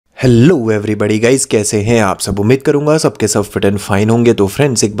Hello everybody guys, कैसे हैं आप सब। उम्मीद करूंगा सबके सब फिट एंड फाइन होंगे। तो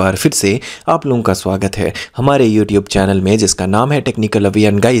फ्रेंड्स, एक बार फिर से आप लोगों का स्वागत है हमारे यूट्यूब चैनल में जिसका नाम है टेक्निकल अवी।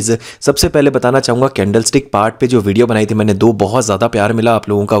 एंड गाइस, सबसे पहले बताना चाहूँगा कैंडलस्टिक पार्ट पे जो वीडियो बनाई थी मैंने, बहुत ज़्यादा प्यार मिला आप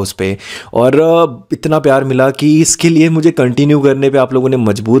लोगों का उस पर, और इतना प्यार मिला कि इसके लिए मुझे कंटिन्यू करने पर आप लोगों ने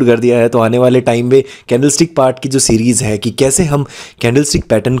मजबूर कर दिया है। तो आने वाले टाइम में कैंडलस्टिक पार्ट की जो सीरीज़ है कि कैसे हम कैंडलस्टिक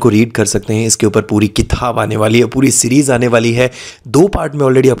पैटर्न को रीड कर सकते हैं, इसके ऊपर पूरी किताब आने वाली है, पूरी सीरीज़ आने वाली है। 2 पार्ट में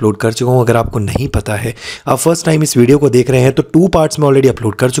ऑलरेडी अपलोड कर चुका हूं। अगर आपको नहीं पता है, आप फर्स्ट टाइम इस वीडियो को देख रहे हैं, तो 2 पार्ट्स में ऑलरेडी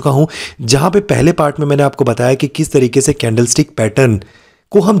अपलोड कर चुका हूं, जहां पे पहले पार्ट में मैंने आपको बताया कि किस तरीके से कैंडलस्टिक पैटर्न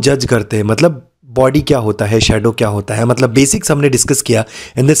को हम जज करते हैं, मतलब बॉडी क्या होता है, शैडो क्या होता है, मतलब बेसिक्स हमने डिस्कस किया।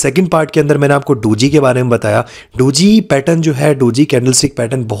 एंड द सेकंड पार्ट के अंदर मैंने आपको डोजी के बारे में बताया। डोजी पैटर्न जो है, डोजी कैंडलस्टिक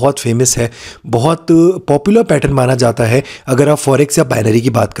पैटर्न बहुत फेमस है, बहुत पॉपुलर पैटर्न माना जाता है अगर आप फॉरेक्स या बाइनरी की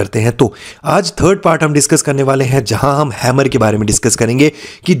बात करते हैं। तो आज थर्ड पार्ट हम डिस्कस करने वाले हैं, जहां हम हैमर के बारे में डिस्कस करेंगे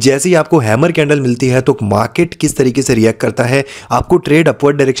कि जैसे ही आपको हैमर कैंडल मिलती है तो मार्केट किस तरीके से रिएक्ट करता है, आपको ट्रेड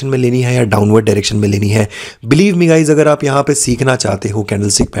अपवर्ड डायरेक्शन में लेनी है या डाउनवर्ड डायरेक्शन में लेनी है। बिलीव मी गाइज, अगर आप यहाँ पे सीखना चाहते हो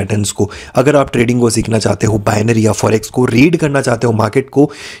कैंडलस्टिक पैटर्न्स को, अगर आप ट्रेडिंग को सीखना चाहते हो, बाइनरी या फॉरेक्स को रीड करना चाहते हो मार्केट को,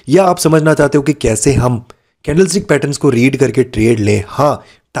 या आप समझना चाहते हो कि कैसे हम कैंडलस्टिक पैटर्न्स को रीड करके ट्रेड लें, हाँ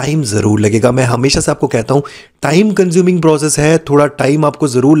टाइम ज़रूर लगेगा। मैं हमेशा से आपको कहता हूं, टाइम कंज्यूमिंग प्रोसेस है, थोड़ा टाइम आपको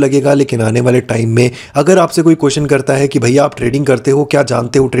ज़रूर लगेगा, लेकिन आने वाले टाइम में अगर आपसे कोई क्वेश्चन करता है कि भैया आप ट्रेडिंग करते हो, क्या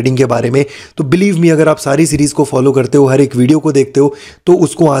जानते हो ट्रेडिंग के बारे में, तो बिलीव मी, अगर आप सारी सीरीज़ को फॉलो करते हो, हर एक वीडियो को देखते हो, तो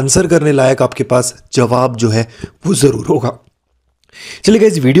उसको आंसर करने लायक आपके पास जवाब जो है वो ज़रूर होगा। चलिए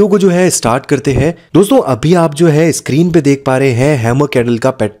इस वीडियो को जो है स्टार्ट करते हैं। दोस्तों, अभी आप जो है स्क्रीन पे देख पा रहे हैं हैमर कैंडल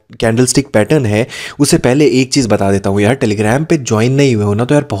का कैंडलस्टिक पैटर्न है। उससे पहले एक चीज़ बता देता हूँ यार, टेलीग्राम पे ज्वाइन नहीं हुए हो ना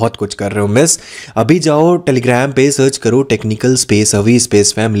तो यार बहुत कुछ कर रहे हो मिस। अभी जाओ टेलीग्राम पे, सर्च करो टेक्निकल स्पेस अवी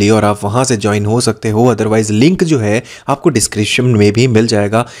स्पेस फैमिली, और आप वहाँ से ज्वाइन हो सकते हो। अदरवाइज लिंक जो है आपको डिस्क्रिप्शन में भी मिल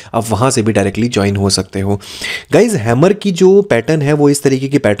जाएगा, आप वहाँ से भी डायरेक्टली ज्वाइन हो सकते हो। गाइज, हैमर की जो पैटर्न है वो इस तरीके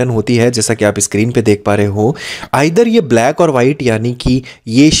की पैटर्न होती है, जैसा कि आप स्क्रीन पे देख पा रहे हो। आइदर ये ब्लैक और वाइट, यानी कि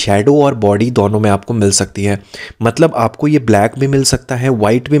ये शैडो और बॉडी दोनों में आपको मिल सकती है। मतलब आपको ये ब्लैक भी मिल सकता है,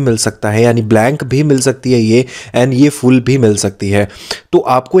 वाइट भी मिल सकता है, यानी ब्लैंक भी मिल सकती है ये, एंड ये फुल भी मिल सकती है। तो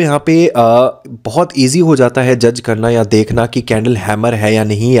आपको यहाँ पे बहुत इजी हो जाता है जज करना या देखना कि कैंडल हैमर है या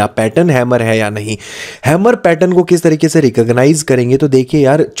नहीं, या पैटर्न हैमर है या नहीं। हैमर पैटर्न को किस तरीके से रिकॉग्नाइज करेंगे, तो देखिए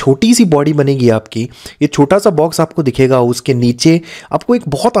यार, छोटी सी बॉडी बनेगी आपकी, ये छोटा सा बॉक्स आपको दिखेगा, उसके नीचे आपको एक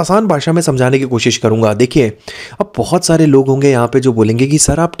बहुत आसान भाषा में समझाने की कोशिश करूंगा। देखिए, अब बहुत सारे लोग होंगे यहाँ पे जो बोलेंगे कि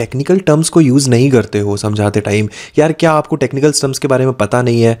सर आप टेक्निकल टर्म्स को यूज़ नहीं करते हो समझाते टाइम। यार क्या आपको टेक्निकल टर्म्स के बारे में पता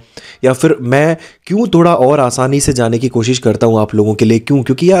नहीं है, या फिर मैं क्यों थोड़ा और आसानी से जाने की कोशिश करता हूँ आप लोगों के लिए, क्यों?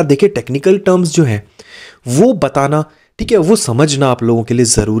 क्योंकि यार देखिए, टेक्निकल टर्म्स जो है वो बताना, ठीक है, वो समझना आप लोगों के लिए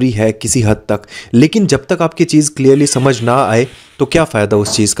ज़रूरी है किसी हद तक, लेकिन जब तक आपकी चीज़ क्लियरली समझ ना आए तो क्या फ़ायदा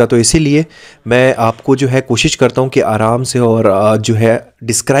उस चीज़ का। तो इसीलिए मैं आपको जो है कोशिश करता हूँ कि आराम से और जो है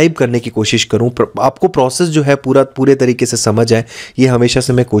डिस्क्राइब करने की कोशिश करूँ, आपको प्रोसेस जो है पूरे तरीके से समझ आए, ये हमेशा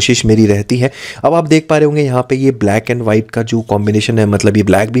से मैं कोशिश मेरी रहती है। अब आप देख पा रहे होंगे यहाँ पे ये ब्लैक एंड वाइट का जो कॉम्बिनेशन है, मतलब ये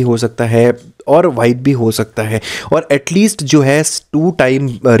ब्लैक भी हो सकता है और वाइट भी हो सकता है, और एटलीस्ट जो है 2 टाइम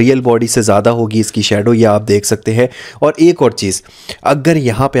रियल बॉडी से ज़्यादा होगी इसकी शैडो, ये आप देख सकते हैं। और एक और चीज़, अगर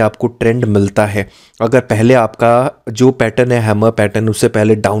यहाँ पे आपको ट्रेंड मिलता है, अगर पहले आपका जो पैटर्न है हैमर पैटर्न, उससे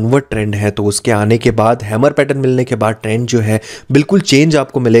पहले डाउनवर्ड ट्रेंड है, तो उसके आने के बाद हैमर पैटर्न मिलने के बाद ट्रेंड जो है बिल्कुल चेंज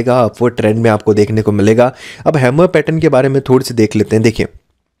आपको मिलेगा, अपवर्ड ट्रेंड में आपको देखने को मिलेगा। अब हैमर पैटर्न के बारे में थोड़ी सी देख लेते हैं। देखिए,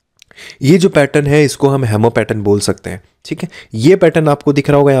 ये जो पैटर्न है इसको हम हैमर पैटर्न बोल सकते हैं, ठीक है। ये पैटर्न आपको दिख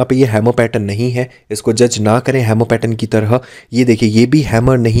रहा होगा यहाँ पे, ये हैमर पैटर्न नहीं है, इसको जज ना करें हैमर पैटर्न की तरह। ये देखिए, ये भी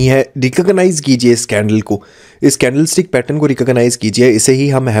हैमर नहीं है। रिकॉग्नाइज कीजिए इस कैंडल को, इस कैंडलस्टिक पैटर्न को रिकॉग्नाइज कीजिए, इसे ही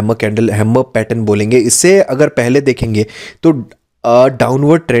हम हैमर पैटर्न बोलेंगे। इससे अगर पहले देखेंगे तो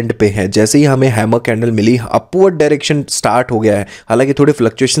डाउनवर्ड ट्रेंड पे है, जैसे ही हमें हैमर कैंडल मिली अपवर्ड डायरेक्शन स्टार्ट हो गया है। हालांकि थोड़े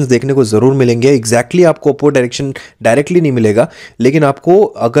फ्लक्चुएशंस देखने को ज़रूर मिलेंगे, एग्जैक्टली आपको अपवर्ड डायरेक्शन डायरेक्टली नहीं मिलेगा, लेकिन आपको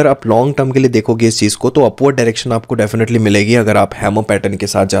अगर आप लॉन्ग टर्म के लिए देखोगे इस चीज़ को तो अपवर्ड डायरेक्शन आपको डेफिनेटली मिलेगी अगर आप हैमर पैटर्न के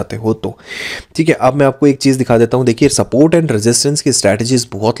साथ जाते हो तो, ठीक है। अब मैं आपको एक चीज़ दिखा देता हूँ। देखिए, सपोर्ट एंड रेजिस्टेंस की स्ट्रैटेजीज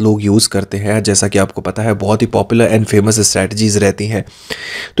बहुत लोग यूज़ करते हैं, जैसा कि आपको पता है बहुत ही पॉपुलर एंड फेमस स्ट्रैटेजीज रहती हैं।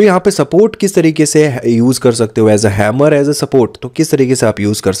 तो यहाँ पे सपोर्ट किस तरीके से यूज़ कर सकते हो as a hammer, as a support, तो किस तरीके से आप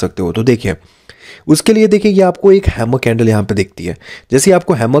यूज़ कर सकते हो। तो देखिए, उसके लिए देखिए, ये आपको एक हैमर कैंडल यहाँ पे दिखती है। जैसे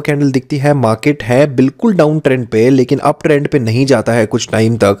आपको हैमर कैंडल दिखती है, मार्केट है बिल्कुल डाउन ट्रेंड पे, लेकिन अप ट्रेंड पे नहीं जाता है कुछ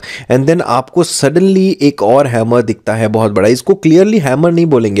टाइम तक, एंड देन आपको सडनली एक और हैमर दिखता है बहुत बड़ा। इसको क्लियरली हैमर नहीं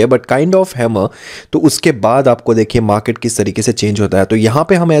बोलेंगे, बट काइंड ऑफ हैमर। तो उसके बाद आपको देखिए मार्केट किस तरीके से चेंज होता है। तो यहाँ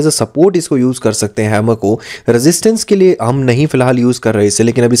पे हम एज अ सपोर्ट इसको यूज़ कर सकते हैं हैमर को। रेजिस्टेंस के लिए हम नहीं फिलहाल यूज़ कर रहे इसे,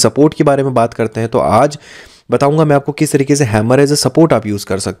 लेकिन अभी सपोर्ट के बारे में बात करते हैं। तो आज बताऊंगा मैं आपको किस तरीके से हैमर एज अ सपोर्ट आप यूज़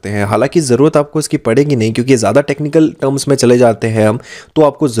कर सकते हैं। हालांकि ज़रूरत आपको इसकी पड़ेगी नहीं, क्योंकि ज़्यादा टेक्निकल टर्म्स में चले जाते हैं हम, तो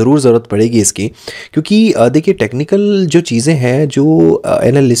आपको ज़रूर ज़रूरत पड़ेगी इसकी। क्योंकि देखिए टैक्निकल जो चीज़ें हैं, जो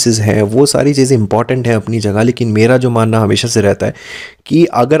एनालिसिस है, वो सारी चीज़ें इंपॉर्टेंट हैं अपनी जगह, लेकिन मेरा जो मानना हमेशा से रहता है कि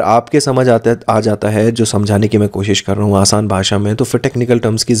अगर आपके समझ आ जाता है जो समझाने की मैं कोशिश कर रहा हूँ आसान भाषा में, तो फिर टेक्निकल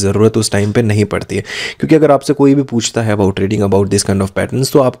टर्म्स की ज़रूरत उस टाइम पे नहीं पड़ती है। क्योंकि अगर आपसे कोई भी पूछता है about trading, about this kind of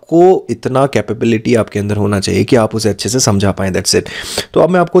patterns, तो आपको इतना कैपेबिलिटी आपके अंदर होना चाहिए कि आप उसे अच्छे से समझा पाएँ, दैट्स इट। तो अब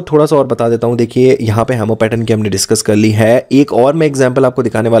मैं आपको थोड़ा सा और बता देता हूँ। देखिए यहाँ पे हैमर पैटर्न की हमने डिस्कस कर ली है, एक और मैं एग्जाम्पल आपको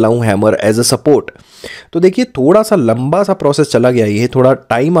दिखाने वाला हूँ, हैमर एज अ सपोर्ट। तो देखिए थोड़ा सा लंबा सा प्रोसेस चला गया, ये थोड़ा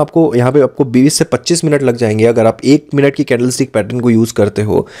टाइम आपको यहाँ पे आपको 20 से 25 मिनट लग जाएंगे। अगर आप 1 मिनट की कैंडलस्टिक पैटर्न को यूज़ करते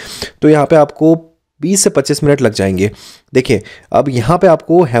हो तो यहाँ पे आपको 20 से 25 मिनट लग जाएंगे। देखिए अब यहाँ पे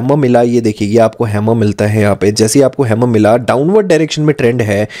आपको हैमर मिला, ये देखिए ये आपको हैमर मिलता है। यहाँ पे जैसे ही आपको हैमर मिला, डाउनवर्ड डायरेक्शन में ट्रेंड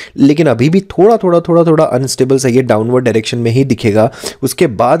है, लेकिन अभी भी थोड़ा अनस्टेबल सा ये डाउनवर्ड डायरेक्शन में ही दिखेगा। उसके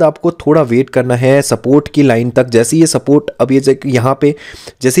बाद आपको थोड़ा वेट करना है सपोर्ट की लाइन तक। जैसे ये सपोर्ट, अब ये यहाँ पे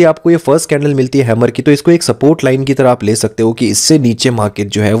जैसे आपको ये फर्स्ट कैंडल मिलती है हैमर की, तो इसको एक सपोर्ट लाइन की तरह आप ले सकते हो कि इससे नीचे मार्केट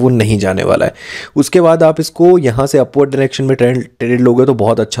जो है वो नहीं जाने वाला है। उसके बाद आप इसको यहाँ से अपवर्ड डायरेक्शन में ट्रेड लोगे तो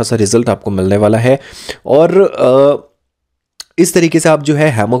बहुत अच्छा सा रिजल्ट आपको मिलने वाला है। और इस तरीके से आप जो है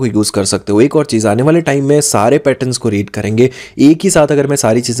हैमर को यूज़ कर सकते हो। एक और चीज़, आने वाले टाइम में सारे पैटर्न्स को रीड करेंगे एक ही साथ। अगर मैं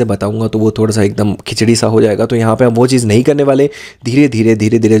सारी चीज़ें बताऊंगा तो वो थोड़ा सा एकदम खिचड़ी सा हो जाएगा, तो यहाँ पे हम वो चीज़ नहीं करने वाले। धीरे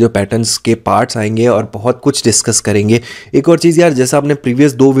धीरे जो पैटर्न्स के पार्ट्स आएंगे और बहुत कुछ डिस्कस करेंगे। एक और चीज़ यार, जैसा आपने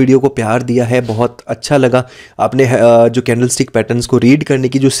प्रीवियस 2 वीडियो को प्यार दिया है, बहुत अच्छा लगा। आपने जो कैंडलस्टिक पैटर्न्स को रीड करने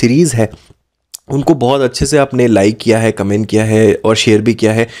की जो सीरीज़ है उनको बहुत अच्छे से आपने लाइक किया है, कमेंट किया है और शेयर भी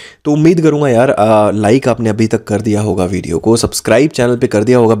किया है। तो उम्मीद करूंगा यार लाइक आपने अभी तक कर दिया होगा, वीडियो को सब्सक्राइब चैनल पे कर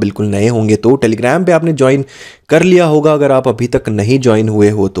दिया होगा, बिल्कुल नए होंगे तो टेलीग्राम पे आपने ज्वाइन कर लिया होगा अगर आप अभी तक नहीं ज्वाइन हुए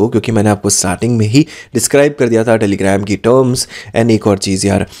हो तो, क्योंकि मैंने आपको स्टार्टिंग में ही डिस्क्राइब कर दिया था टेलीग्राम की टर्म्स। एंड एक और चीज़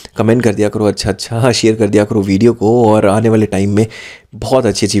यार, कमेंट कर दिया करो अच्छा, शेयर कर दिया करो वीडियो को, और आने वाले टाइम में बहुत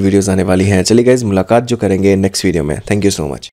अच्छी वीडियोज़ आने वाली हैं। चलिए गाइस, मुलाकात जो करेंगे नेक्स्ट वीडियो में। Thank you so much.